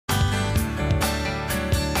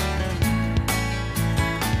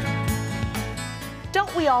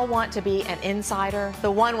we all want to be an insider,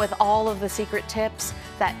 the one with all of the secret tips,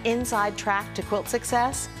 that inside track to quilt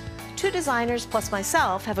success? 2 designers plus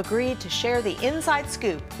myself have agreed to share the inside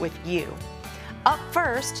scoop with you. Up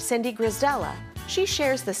first, Cindy Grisdela. She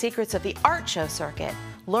shares the secrets of the art show circuit.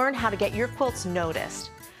 Learn how to get your quilts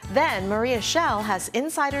noticed. Then Maria Schell has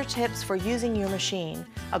insider tips for using your machine,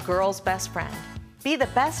 a girl's best friend. Be the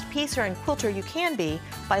best piecer and quilter you can be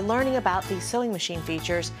by learning about these sewing machine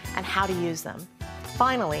features and how to use them.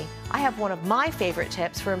 Finally, I have one of my favorite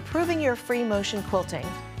tips for improving your free motion quilting.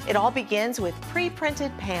 It all begins with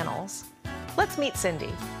pre-printed panels. Let's meet Cindy.